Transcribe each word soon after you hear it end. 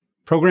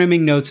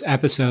Programming Notes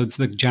episodes,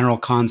 the general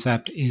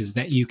concept is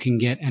that you can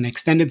get an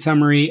extended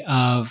summary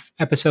of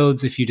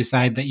episodes if you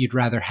decide that you'd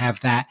rather have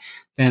that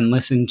than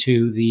listen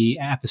to the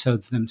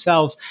episodes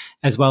themselves,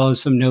 as well as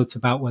some notes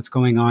about what's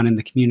going on in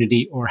the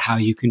community or how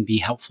you can be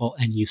helpful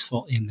and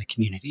useful in the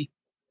community.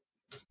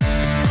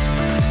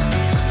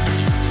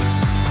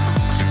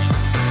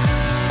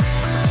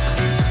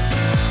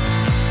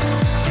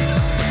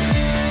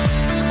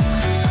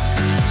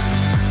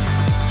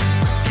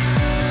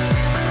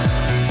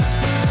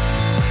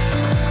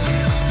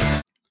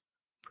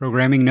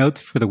 Programming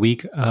notes for the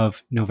week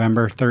of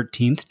November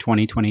 13th,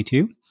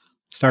 2022.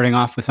 Starting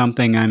off with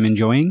something I'm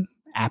enjoying.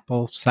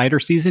 Apple cider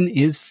season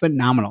is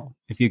phenomenal.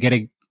 If you get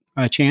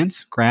a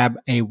chance, grab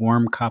a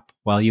warm cup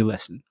while you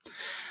listen.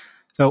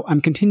 So I'm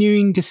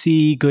continuing to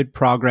see good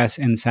progress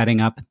in setting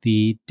up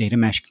the Data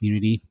Mesh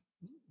Community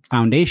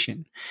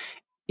Foundation.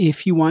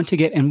 If you want to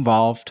get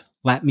involved,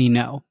 let me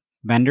know.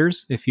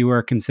 Vendors, if you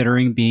are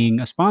considering being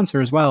a sponsor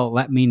as well,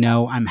 let me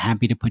know. I'm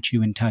happy to put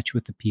you in touch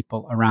with the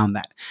people around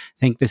that. I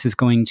think this is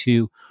going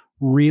to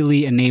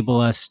really enable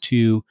us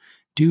to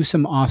do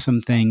some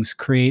awesome things,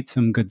 create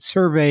some good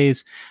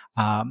surveys,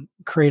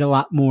 create a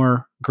lot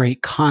more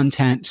great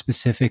content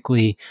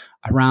specifically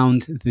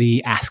around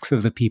the asks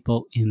of the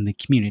people in the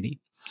community.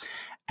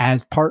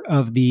 As part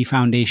of the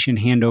foundation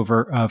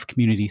handover of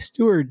community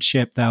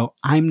stewardship, though,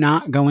 I'm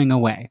not going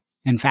away.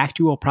 In fact,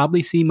 you will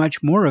probably see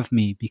much more of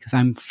me because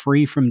I'm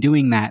free from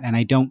doing that. And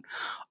I don't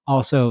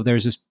also,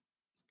 there's this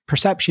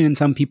perception in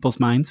some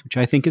people's minds, which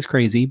I think is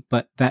crazy,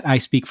 but that I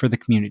speak for the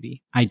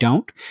community. I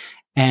don't.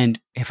 And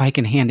if I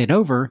can hand it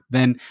over,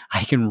 then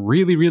I can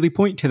really, really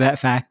point to that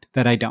fact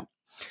that I don't.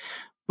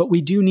 But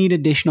we do need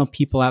additional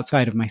people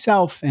outside of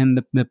myself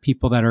and the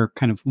people that are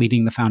kind of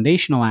leading the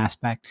foundational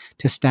aspect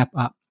to step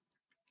up.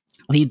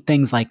 Lead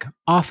things like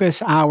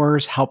office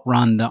hours, help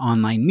run the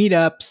online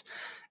meetups,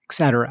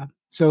 etc.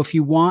 So if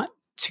you want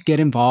to get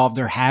involved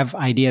or have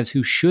ideas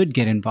who should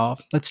get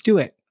involved, let's do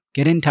it.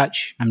 Get in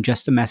touch. I'm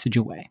just a message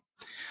away.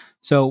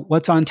 So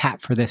what's on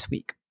tap for this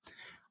week?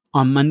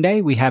 On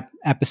Monday, we have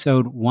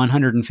episode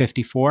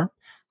 154.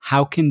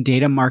 How can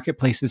data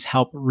marketplaces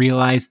help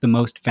realize the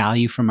most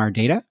value from our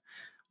data?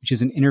 Which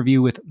is an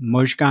interview with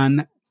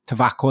Mojgan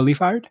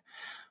Tavakolifard.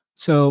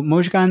 So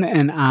Mojgan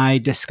and I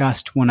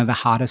discussed one of the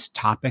hottest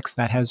topics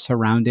that has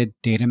surrounded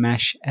data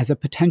mesh as a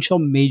potential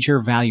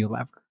major value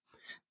lever.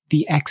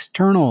 The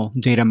external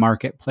data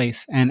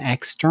marketplace and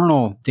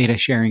external data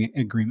sharing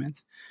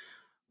agreements.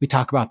 We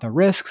talk about the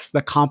risks,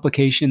 the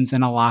complications,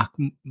 and a lot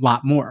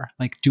more.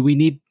 Like, do we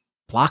need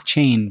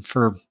blockchain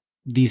for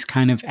these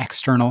kind of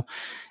external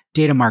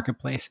data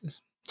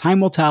marketplaces?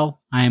 Time will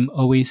tell. I'm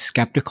always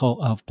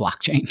skeptical of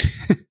blockchain.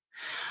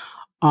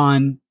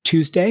 On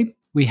Tuesday,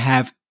 we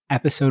have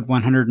episode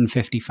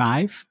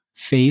 155,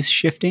 Phase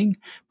Shifting,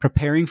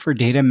 Preparing for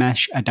Data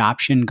Mesh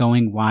Adoption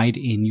Going Wide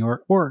in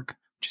Your Org,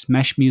 which is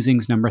Mesh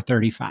Musings number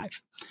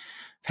 35. I've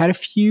had a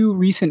few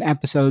recent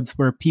episodes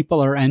where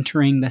people are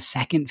entering the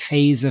second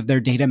phase of their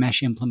data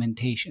mesh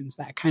implementations,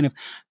 that kind of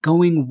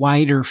going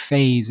wider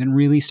phase and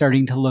really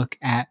starting to look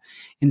at,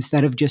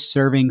 instead of just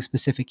serving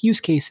specific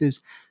use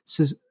cases,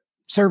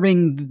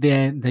 serving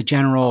the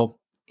general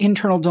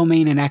internal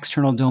domain and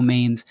external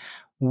domains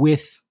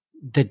with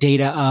the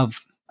data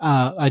of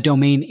a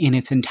domain in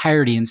its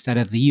entirety instead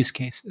of the use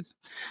cases.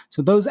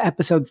 So those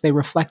episodes, they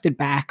reflected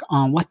back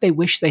on what they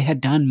wish they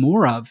had done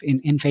more of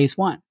in phase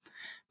one.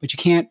 But you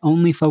can't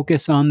only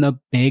focus on the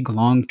big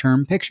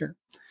long-term picture.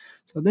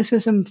 So this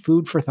is some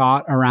food for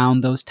thought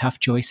around those tough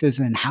choices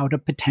and how to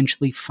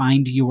potentially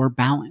find your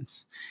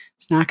balance.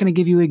 It's not going to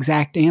give you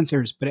exact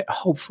answers, but it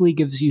hopefully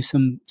gives you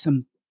some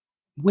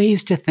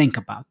ways to think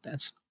about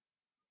this.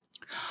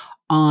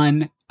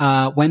 On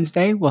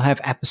Wednesday, we'll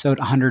have episode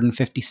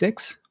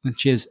 156,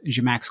 which is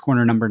Zhamak's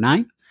Corner number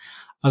 9,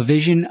 a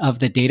vision of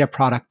the data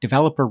product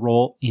developer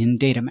role in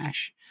data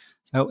mesh.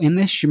 So in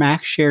this,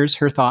 Zhamak shares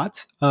her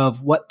thoughts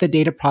of what the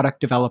data product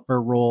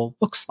developer role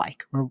looks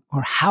like, or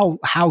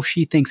how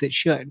she thinks it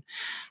should.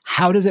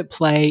 How does it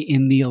play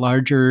in the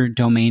larger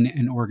domain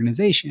and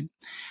organization?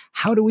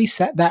 How do we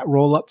set that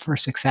role up for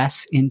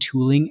success in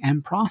tooling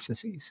and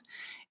processes?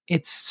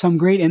 It's some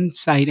great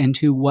insight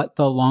into what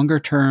the longer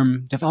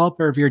term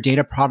developer of your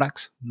data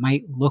products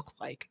might look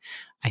like.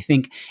 I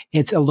think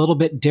it's a little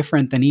bit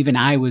different than even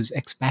I was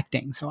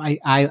expecting. So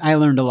I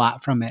learned a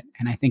lot from it,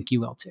 and I think you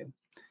will too.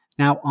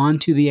 Now on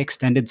to the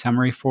extended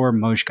summary for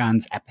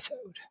Mojgan's episode.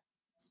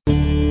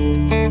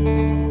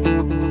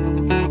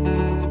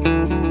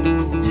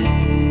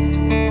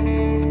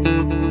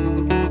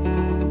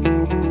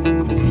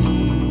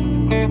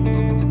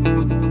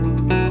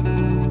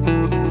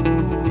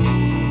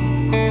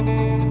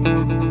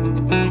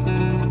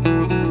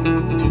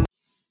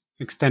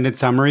 Extended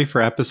summary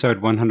for episode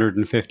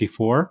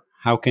 154.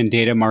 How can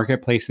data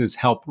marketplaces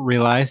help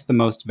realize the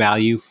most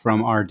value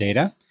from our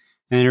data?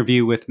 An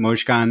interview with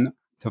Mojgan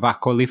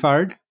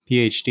Tavakolifard,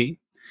 PhD.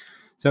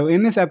 So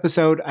in this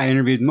episode, I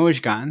interviewed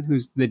Mojgan,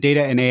 who's the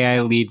data and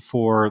AI lead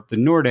for the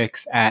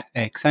Nordics at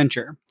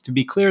Accenture. To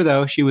be clear,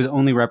 though, she was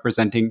only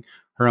representing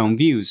her own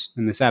views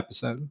in this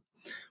episode.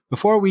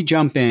 Before we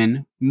jump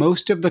in,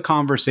 most of the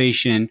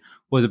conversation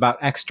was about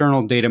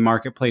external data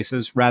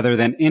marketplaces rather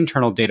than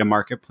internal data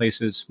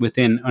marketplaces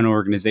within an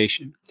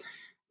organization.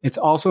 It's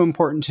also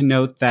important to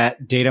note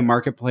that data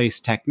marketplace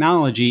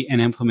technology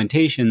and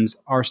implementations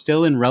are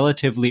still in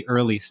relatively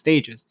early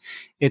stages.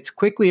 It's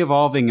quickly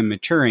evolving and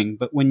maturing,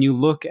 but when you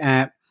look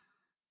at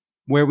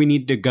where we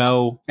need to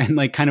go and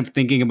like kind of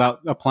thinking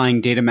about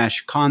applying data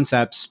mesh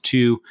concepts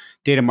to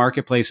data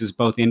marketplaces,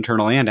 both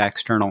internal and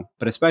external,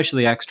 but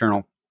especially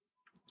external,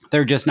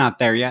 they're just not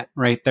there yet,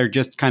 right? They're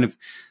just kind of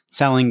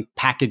selling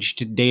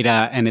packaged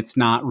data, and it's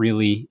not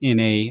really in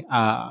a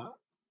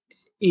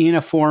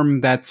form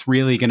that's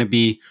really going to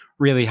be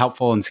really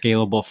helpful and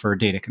scalable for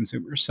data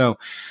consumers. So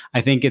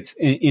I think it's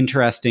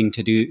interesting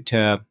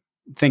to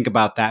think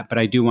about that. But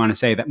I do want to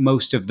say that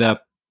most of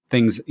the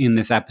things in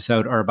this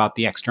episode are about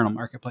the external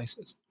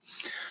marketplaces.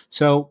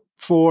 So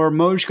for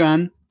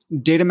Mojgan,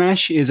 data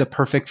mesh is a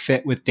perfect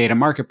fit with data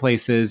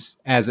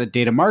marketplaces, as a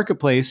data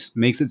marketplace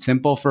makes it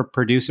simple for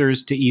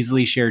producers to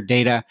easily share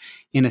data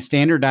in a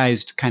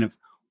standardized kind of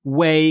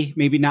way,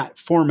 maybe not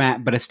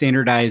format, but a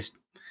standardized,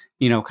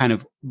 kind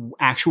of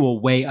actual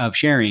way of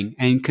sharing.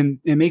 And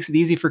it makes it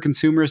easy for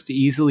consumers to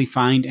easily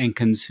find and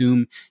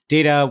consume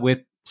data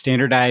with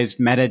standardized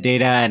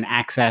metadata and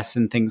access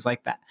and things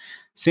like that.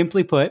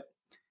 Simply put,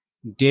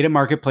 data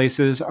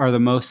marketplaces are the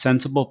most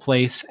sensible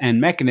place and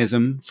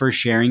mechanism for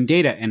sharing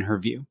data in her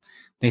view.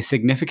 They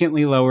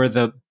significantly lower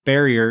the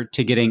barrier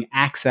to getting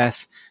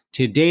access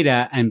to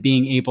data and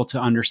being able to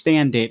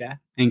understand data,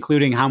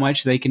 including how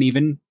much they can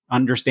even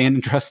understand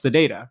and trust the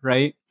data,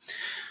 right?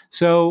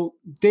 So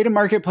data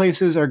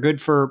marketplaces are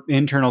good for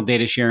internal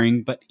data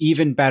sharing, but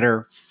even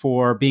better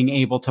for being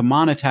able to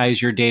monetize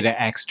your data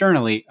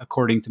externally,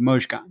 according to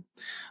Mojgan.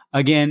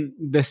 Again,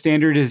 the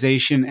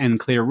standardization and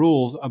clear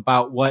rules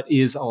about what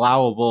is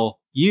allowable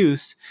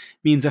use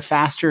means a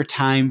faster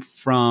time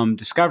from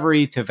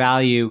discovery to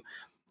value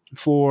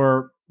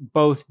for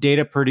both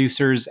data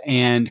producers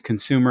and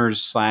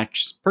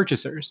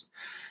consumers/purchasers.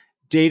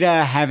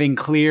 Data having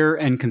clear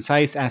and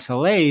concise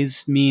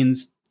SLAs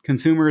means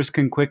consumers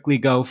can quickly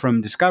go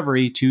from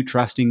discovery to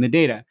trusting the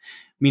data,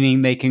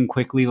 meaning they can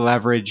quickly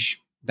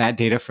leverage that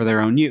data for their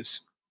own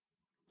use.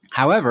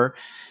 However,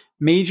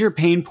 major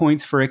pain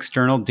points for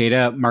external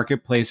data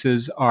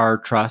marketplaces are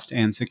trust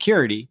and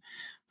security.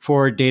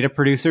 For data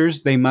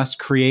producers, they must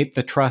create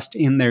the trust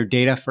in their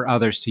data for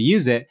others to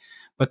use it,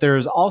 but there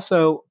is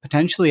also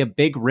potentially a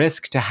big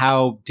risk to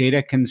how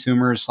data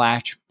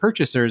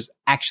consumers/purchasers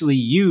actually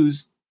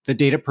use the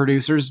data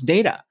producer's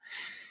data.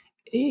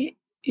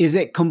 Is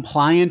it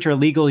compliant or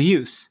legal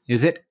use?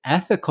 Is it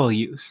ethical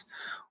use?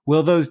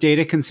 Will those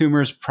data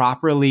consumers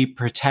properly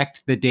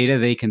protect the data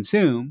they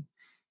consume?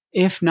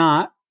 If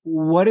not,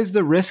 what is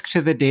the risk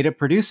to the data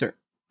producer?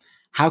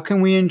 How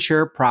can we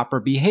ensure proper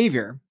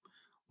behavior,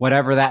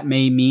 whatever that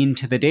may mean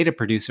to the data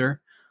producer,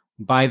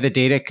 by the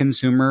data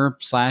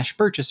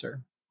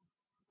consumer/purchaser?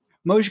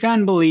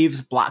 Mojgan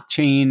believes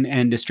blockchain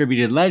and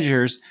distributed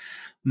ledgers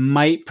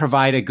might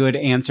provide a good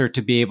answer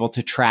to be able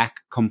to track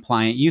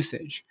compliant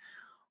usage.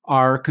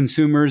 Are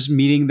consumers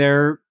meeting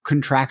their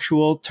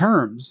contractual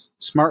terms?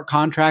 Smart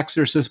contracts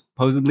are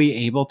supposedly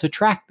able to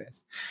track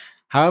this.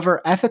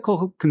 However,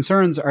 ethical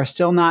concerns are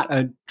still not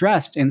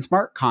addressed in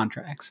smart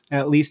contracts,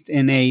 at least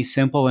in a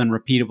simple and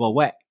repeatable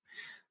way.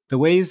 The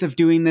ways of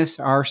doing this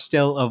are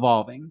still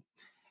evolving.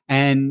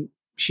 And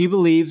she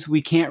believes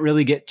we can't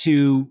really get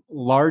to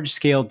large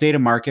scale data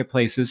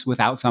marketplaces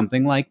without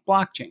something like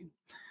blockchain.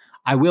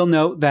 I will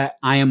note that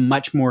I am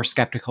much more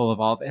skeptical of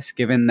all this,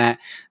 given that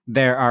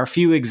there are a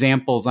few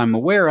examples I'm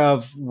aware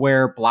of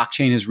where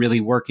blockchain is really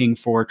working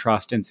for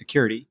trust and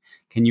security.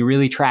 Can you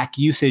really track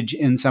usage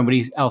in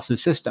somebody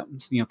else's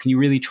systems? Can you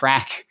really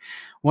track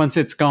once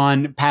it's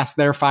gone past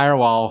their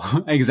firewall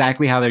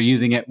exactly how they're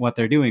using it, what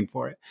they're doing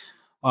for it?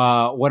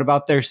 What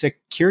about their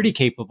security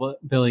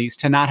capabilities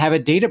to not have a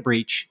data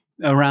breach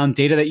around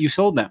data that you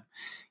sold them?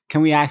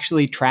 Can we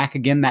actually track,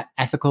 again, that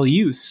ethical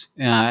use,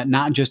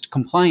 not just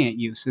compliant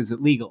use? Is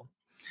it legal?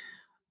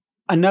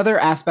 Another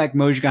aspect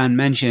Mojgan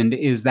mentioned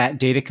is that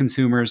data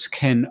consumers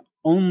can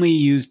only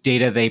use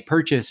data they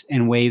purchase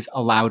in ways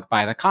allowed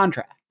by the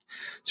contract.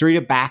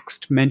 Sarita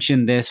Bakst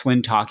mentioned this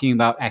when talking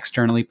about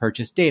externally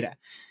purchased data.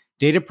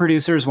 Data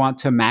producers want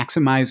to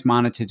maximize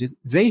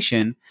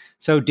monetization,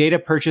 so data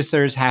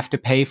purchasers have to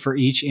pay for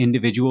each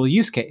individual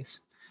use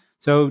case.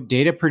 So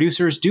data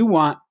producers do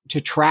want to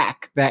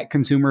track that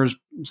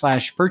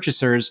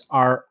consumers/purchasers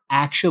are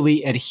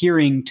actually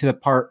adhering to the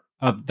part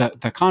of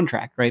the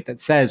contract, right, that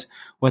says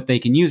what they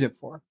can use it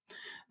for.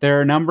 There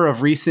are a number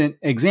of recent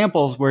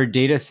examples where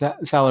data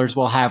sellers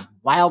will have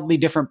wildly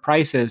different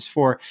prices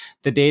for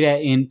the data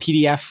in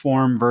PDF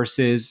form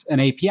versus an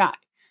API.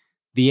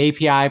 The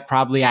API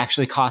probably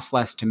actually costs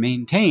less to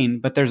maintain,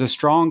 but there's a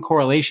strong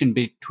correlation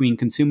between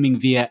consuming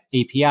via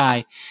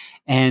API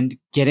and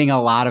getting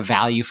a lot of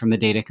value from the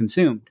data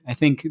consumed. I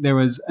think there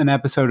was an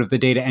episode of the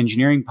Data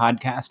Engineering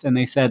podcast, and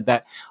they said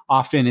that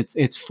often it's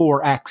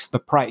 4x the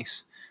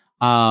price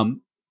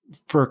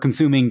for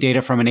consuming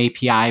data from an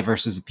API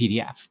versus a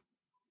PDF.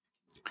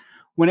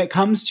 When it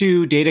comes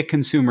to data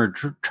consumer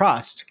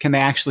trust, can they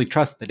actually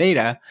trust the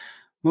data?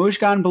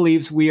 Mojgan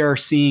believes we are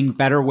seeing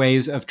better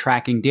ways of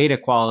tracking data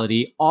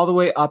quality all the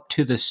way up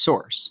to the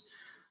source.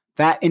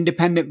 That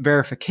independent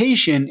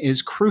verification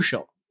is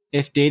crucial.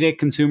 If data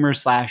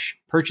consumers slash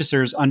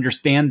purchasers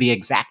understand the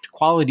exact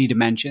quality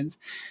dimensions,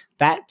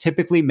 that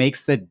typically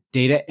makes the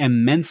data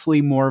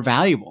immensely more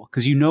valuable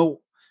because you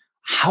know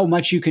how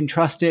much you can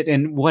trust it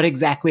and what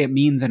exactly it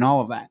means and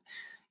all of that.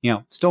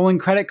 Stolen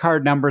credit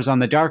card numbers on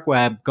the dark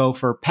web go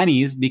for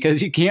pennies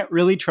because you can't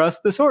really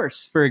trust the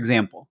source, for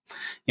example.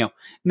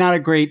 Not a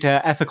great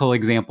ethical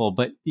example,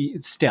 but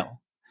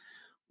still.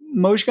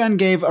 Mojgan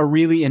gave a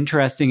really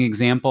interesting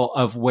example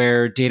of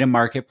where data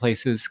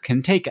marketplaces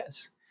can take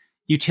us.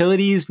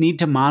 Utilities need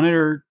to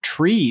monitor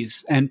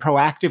trees and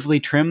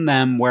proactively trim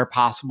them where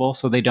possible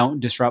so they don't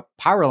disrupt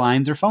power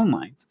lines or phone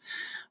lines.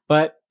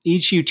 But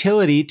each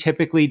utility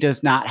typically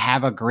does not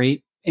have a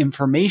great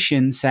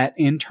information set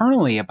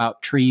internally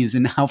about trees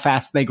and how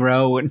fast they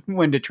grow and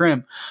when to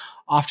trim,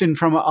 often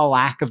from a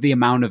lack of the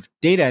amount of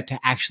data to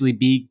actually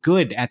be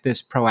good at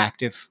this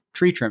proactive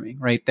tree trimming,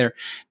 right? They're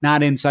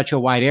not in such a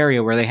wide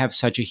area where they have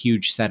such a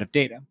huge set of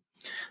data.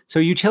 So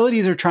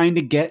utilities are trying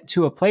to get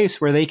to a place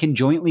where they can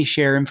jointly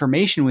share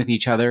information with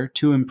each other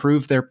to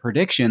improve their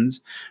predictions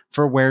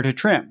for where to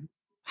trim.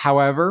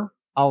 However,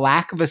 a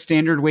lack of a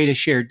standard way to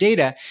share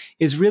data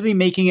is really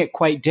making it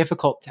quite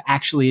difficult to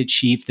actually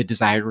achieve the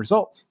desired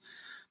results.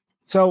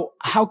 So,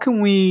 how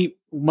can we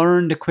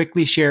learn to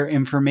quickly share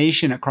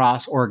information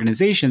across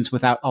organizations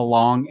without a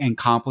long and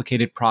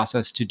complicated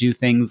process to do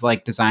things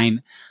like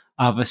design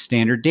of a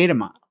standard data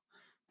model?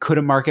 Could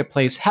a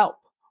marketplace help?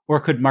 Or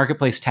could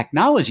marketplace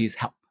technologies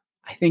help?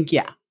 I think,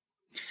 yeah.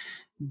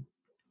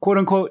 Quote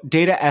unquote,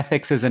 data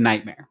ethics is a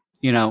nightmare.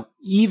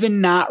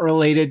 Even not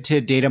related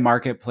to data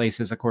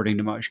marketplaces, according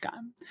to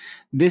Mojgan.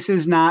 This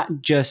is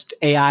not just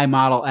AI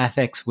model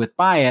ethics with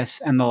bias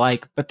and the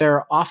like, but there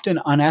are often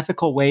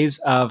unethical ways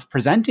of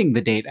presenting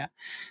the data.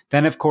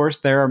 Then, of course,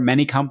 there are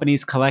many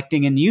companies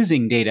collecting and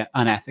using data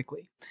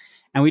unethically.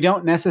 And we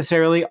don't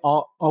necessarily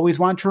always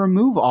want to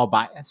remove all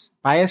bias.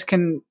 Bias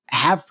can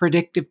have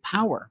predictive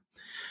power.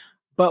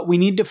 But we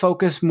need to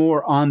focus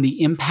more on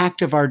the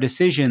impact of our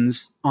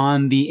decisions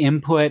on the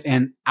input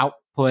and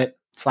output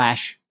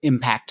slash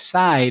impact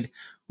side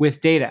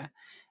with data.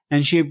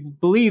 And she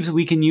believes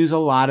we can use a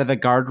lot of the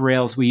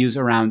guardrails we use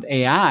around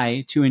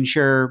AI to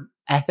ensure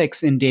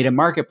ethics in data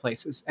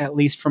marketplaces, at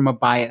least from a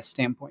bias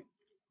standpoint.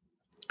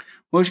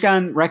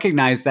 Mojgan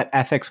recognized that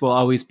ethics will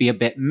always be a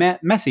bit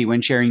messy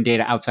when sharing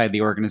data outside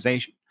the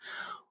organization.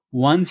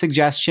 One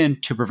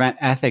suggestion to prevent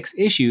ethics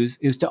issues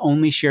is to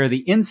only share the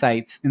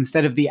insights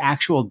instead of the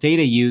actual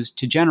data used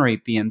to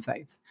generate the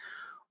insights.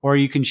 Or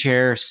you can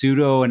share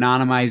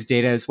pseudo-anonymized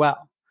data as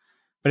well.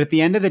 But at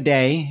the end of the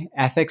day,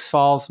 ethics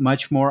falls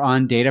much more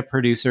on data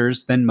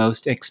producers than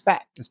most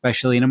expect,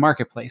 especially in a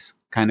marketplace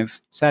kind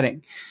of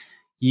setting.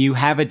 You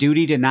have a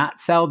duty to not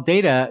sell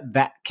data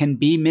that can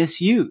be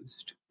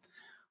misused.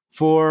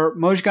 For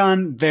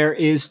Mojgan, there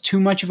is too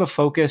much of a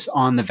focus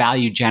on the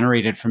value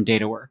generated from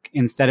data work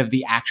instead of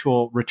the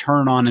actual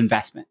return on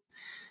investment.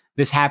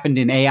 This happened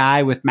in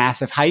AI with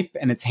massive hype,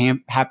 and it's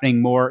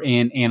happening more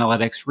in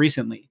analytics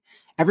recently.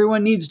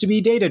 Everyone needs to be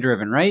data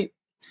driven, right?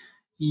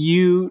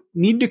 You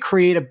need to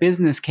create a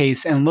business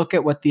case and look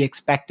at what the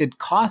expected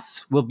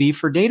costs will be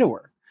for data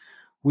work.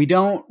 We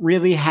don't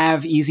really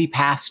have easy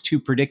paths to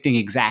predicting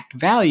exact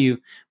value,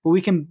 but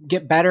we can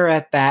get better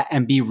at that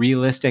and be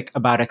realistic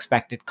about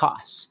expected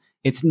costs.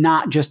 It's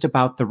not just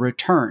about the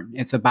return,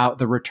 it's about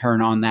the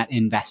return on that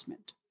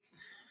investment.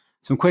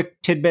 Some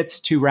quick tidbits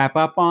to wrap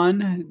up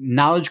on.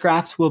 Knowledge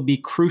graphs will be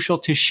crucial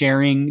to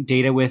sharing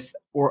data with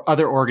or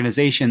other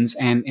organizations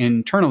and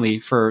internally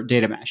for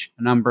data mesh.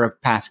 A number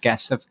of past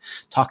guests have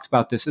talked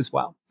about this as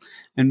well.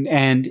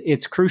 And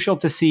it's crucial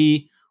to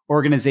see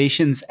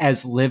organizations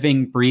as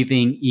living,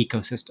 breathing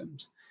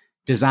ecosystems.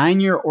 Design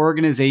your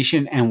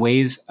organization and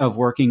ways of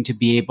working to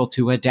be able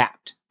to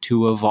adapt,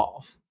 to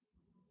evolve.